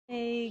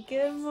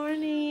Good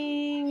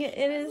morning.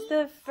 It is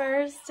the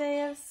first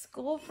day of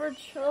school for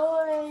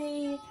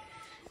Troy.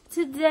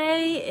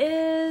 Today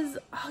is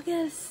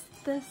August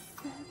the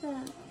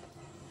 7th.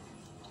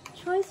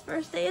 Troy's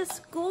first day of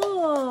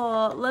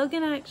school.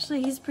 Logan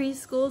actually, he's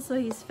preschool, so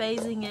he's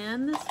phasing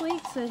in this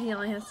week, so he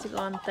only has to go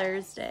on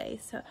Thursday.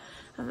 So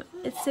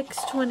it's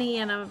 6:20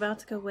 and I'm about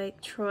to go wake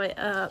Troy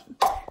up.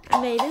 I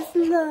made his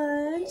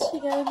lunch. He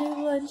got a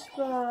new lunch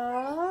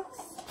box.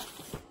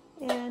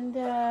 And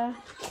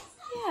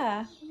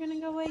yeah, we're gonna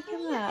go wake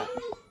him up.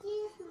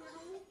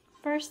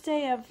 First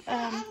day of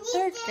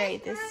 3rd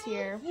grade this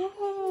year.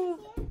 Woohoo!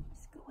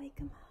 Let's go wake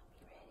him up.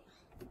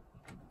 You ready?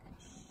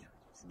 Shh,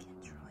 let's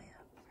get Troy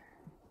up.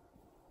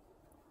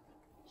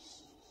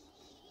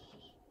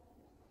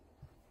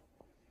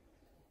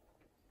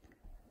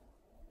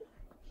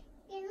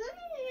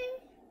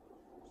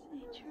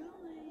 Say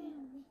Troy.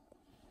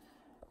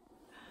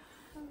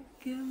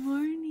 Good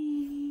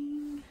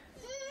morning.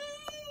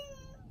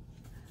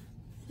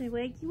 Say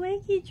wakey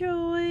wakey,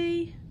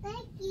 Troy.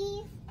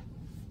 Wakey.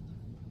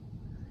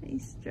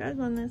 He's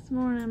struggling this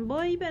morning.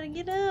 Boy, you better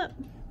get up.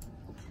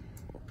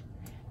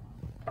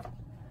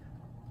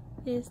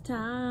 It's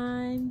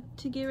time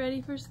to get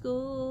ready for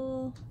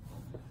school.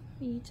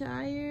 Are you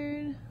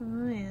tired?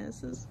 Oh yeah,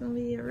 this is gonna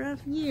be a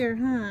rough year,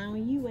 huh?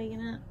 With you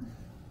waking up.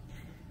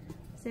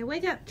 Say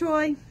wake up,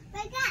 Troy.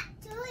 Wake up,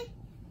 Troy.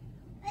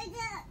 Wake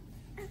up.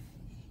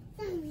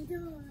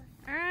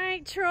 All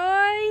right,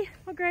 Troy.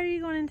 What grade are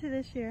you going into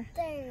this year?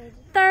 3rd.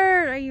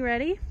 3rd. Are you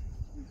ready?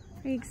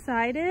 Are you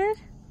excited?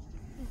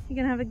 You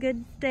gonna have a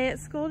good day at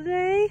school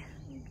today?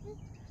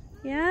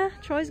 Yeah?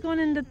 Troy's going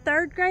into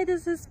 3rd grade.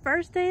 This is his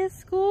first day of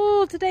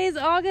school. Today is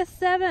August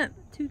 7th,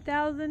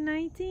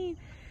 2019.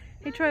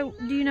 Hey, Troy,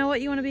 do you know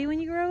what you want to be when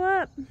you grow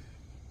up?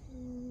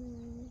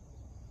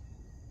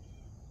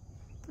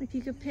 If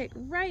you could pick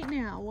right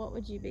now, what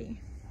would you be?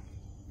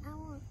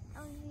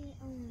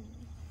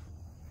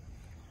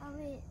 I'll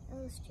be an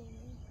illustrator.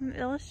 An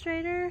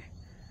illustrator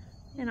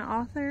and an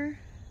author.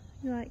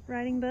 You like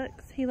writing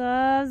books? He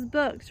loves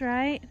books,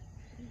 right?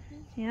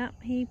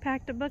 Yep, he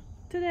packed a book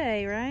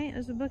today, right?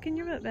 There's a book in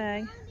your book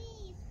bag.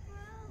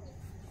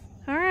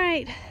 All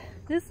right,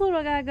 this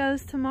little guy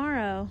goes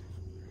tomorrow.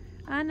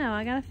 I know,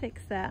 I gotta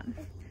fix that.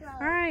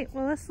 All right,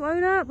 well, let's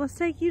load up. Let's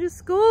take you to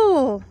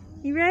school.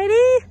 You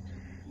ready?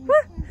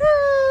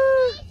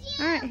 Woohoo!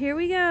 All right, here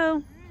we go.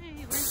 All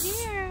right, we're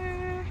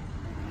here.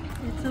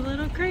 It's a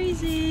little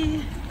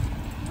crazy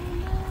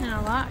and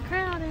a lot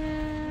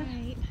crowded.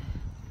 Right.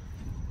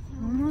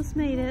 Almost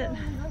made it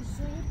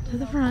to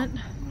the front.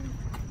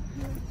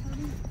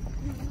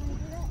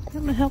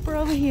 Got my helper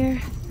over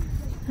here.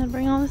 Gotta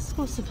bring all the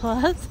school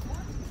supplies.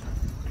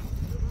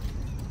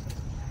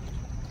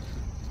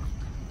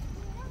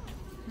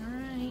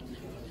 Alright.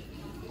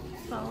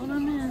 Follow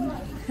them in.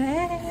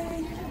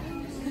 Hey!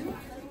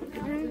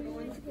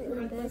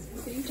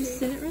 Just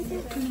sit it right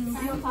there for now.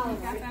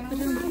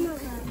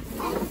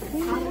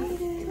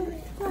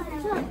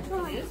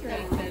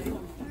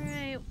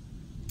 Alright.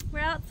 We're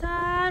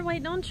outside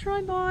waiting on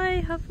Troy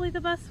boy. Hopefully the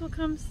bus will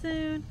come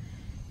soon.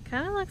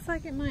 Kind of looks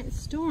like it might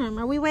storm.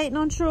 Are we waiting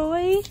on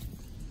Troy?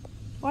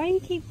 Why do you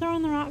keep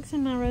throwing the rocks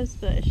in my rose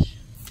bush?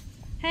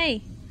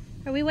 Hey,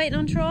 are we waiting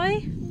on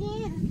Troy?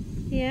 Yeah.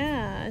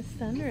 Yeah, it's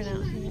thundering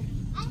out here.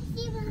 I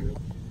see one.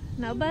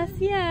 No bus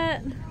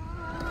yet.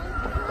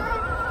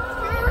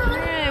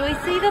 Alright, we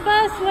see the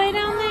bus way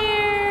down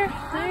there.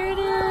 There it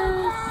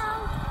is.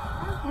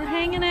 We're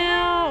hanging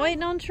out,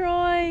 waiting on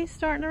Troy.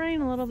 Starting to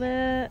rain a little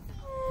bit.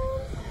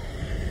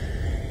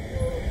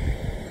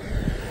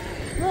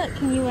 Look,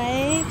 can you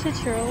wave to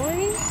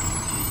Troy?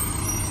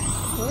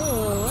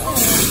 Oh,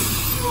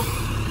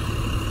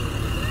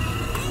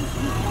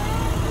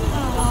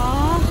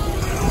 aww.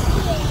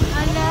 I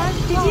love.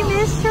 Did you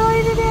miss Troy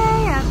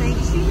today? I think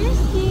she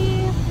missed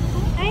you.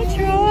 Hey,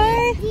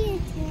 Troy.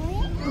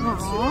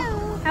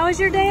 Aww. How was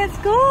your day at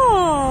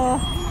school?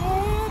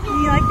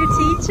 You like your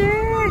teacher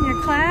and your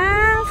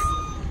class?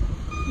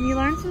 You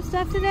learned some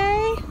stuff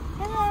today?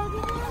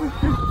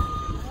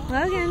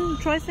 Logan,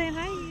 Troy's saying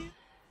hi to you.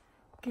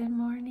 Good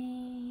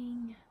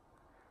morning.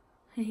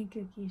 Hey,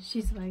 Cookie.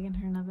 She's wagging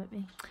her nub at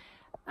me.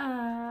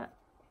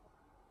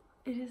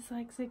 It is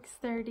like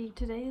 6:30.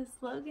 Today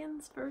is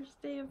Logan's first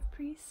day of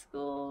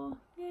preschool.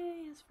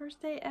 Yay, his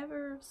first day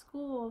ever of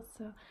school.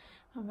 So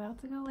I'm about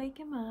to go wake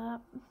him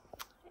up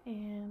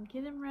and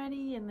get him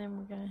ready, and then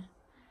we're gonna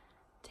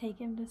take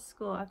him to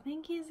school. I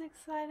think he's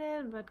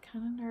excited, but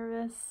kind of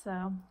nervous,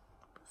 so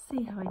we'll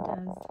see how he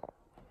does.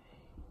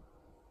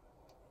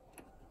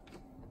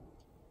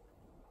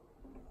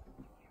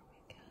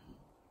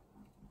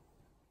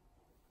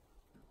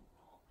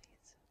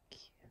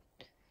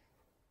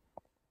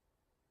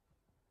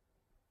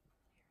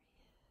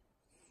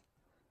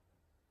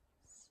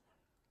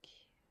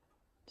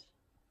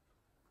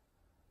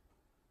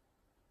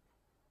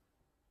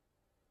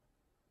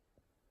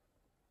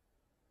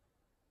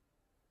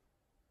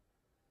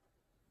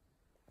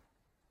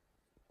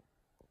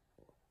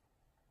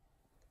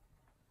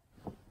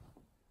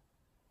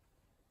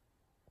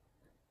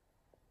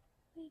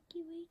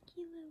 Wakey,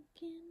 wakey,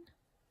 Logan.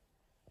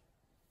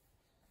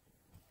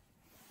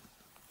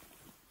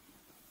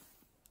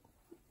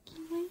 Wakey,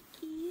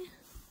 wakey.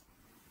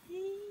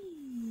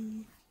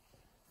 Hey.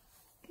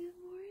 Good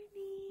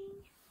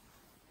morning.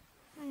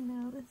 I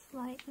know this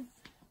light is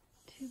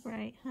too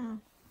bright, huh? Are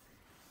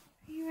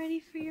you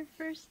ready for your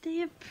first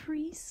day of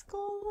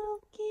preschool,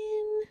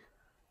 Logan?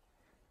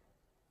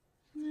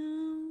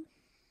 No.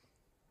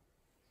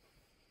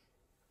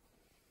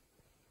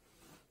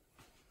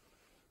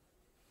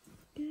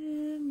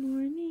 Good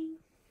morning.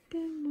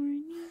 Good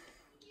morning.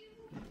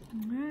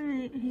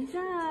 Alright, he's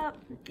up.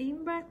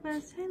 Eating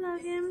breakfast. Hey,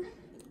 Logan.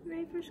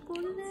 Ready for school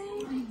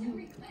today?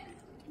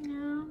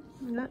 No.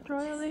 We got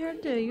Troy over here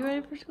too. You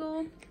ready for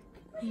school?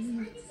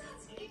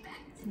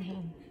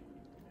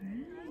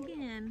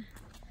 Again.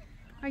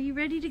 Are you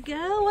ready to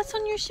go? What's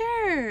on your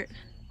shirt?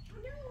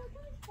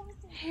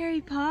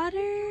 Harry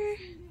Potter?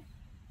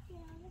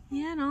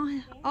 Yeah,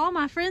 no. All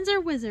my friends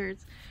are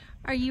wizards.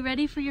 Are you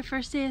ready for your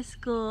first day of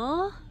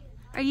school?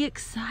 Are you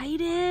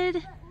excited?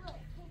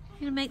 You're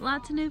gonna make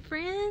lots of new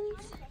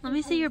friends? Let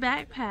me see your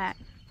backpack.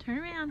 Turn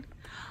around.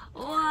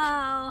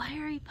 Whoa,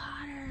 Harry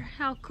Potter.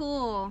 How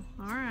cool.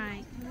 All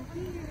right.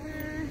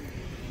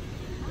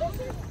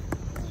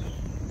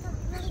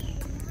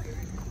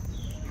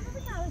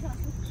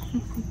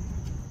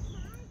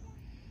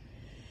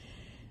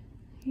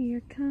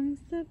 Here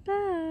comes the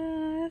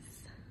bus.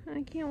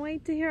 I can't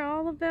wait to hear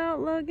all about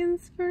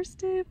Logan's first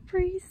day of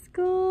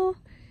preschool.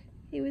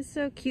 He was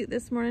so cute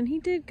this morning. He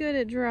did good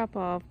at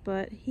drop-off,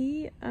 but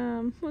he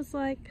was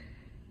like,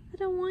 I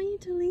don't want you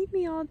to leave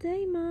me all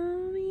day,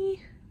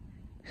 Mommy.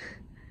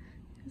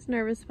 I was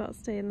nervous about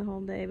staying the whole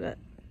day, but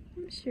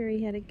I'm sure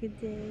he had a good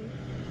day.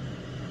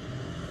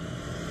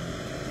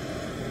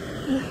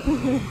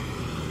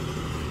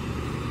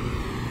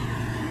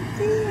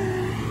 See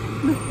ya.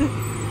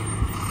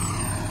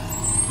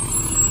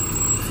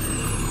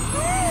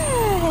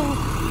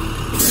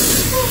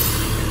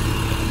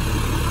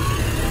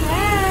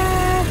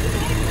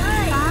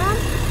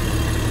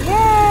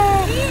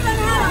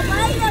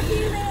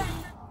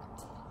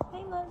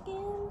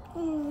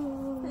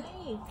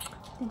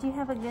 Did you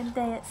have a good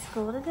day at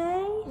school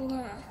today?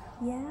 No.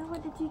 Yeah?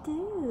 What did you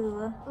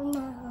do?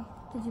 No.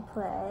 Did you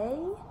play?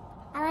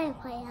 I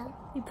like Play-Doh.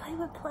 You play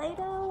with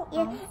Play-Doh?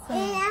 Yeah. Awesome.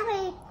 And I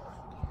like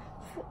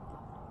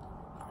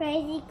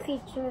crazy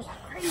creatures.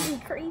 Crazy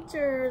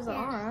creatures. Yeah.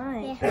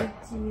 Alright. Yeah.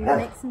 Did you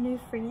make some new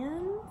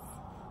friends?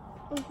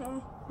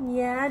 Mm-hmm.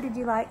 Yeah? Did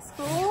you like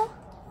school?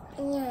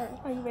 Yeah.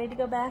 Are you ready to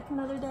go back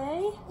another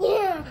day?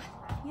 Yeah.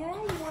 Yeah?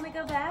 You want to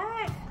go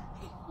back?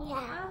 Yeah.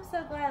 I'm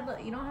so glad.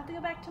 Look, you don't have to go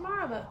back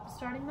tomorrow, but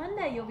starting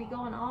Monday, you'll be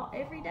going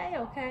every day,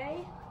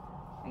 okay?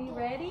 Are you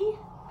ready?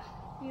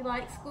 You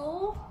like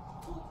school?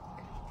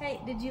 Hey,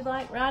 did you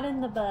like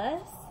riding the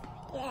bus?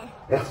 Yeah.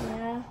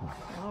 Yeah?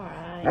 All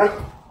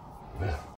right.